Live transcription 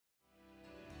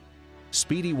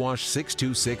Speedy Wash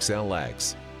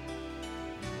 626LX.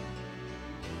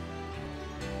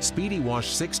 Speedy Wash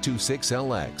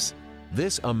 626LX.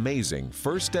 This amazing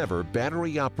first-ever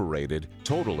battery-operated,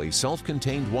 totally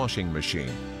self-contained washing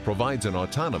machine provides an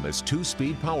autonomous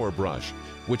 2-speed power brush,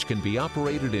 which can be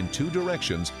operated in 2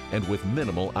 directions and with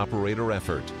minimal operator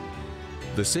effort.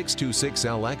 The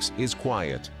 626LX is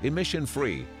quiet,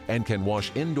 emission-free, and can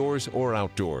wash indoors or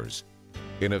outdoors.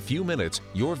 In a few minutes,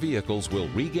 your vehicles will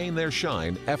regain their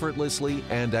shine effortlessly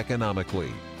and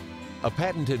economically. A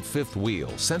patented 5th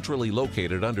wheel, centrally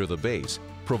located under the base,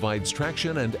 provides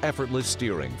traction and effortless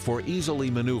steering for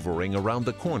easily maneuvering around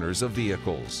the corners of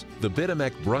vehicles. The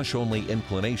Bitimec brush-only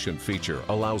inclination feature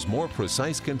allows more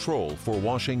precise control for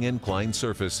washing inclined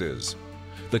surfaces.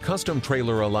 The custom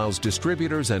trailer allows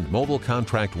distributors and mobile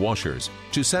contract washers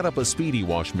to set up a Speedy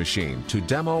Wash machine to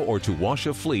demo or to wash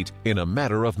a fleet in a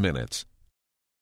matter of minutes.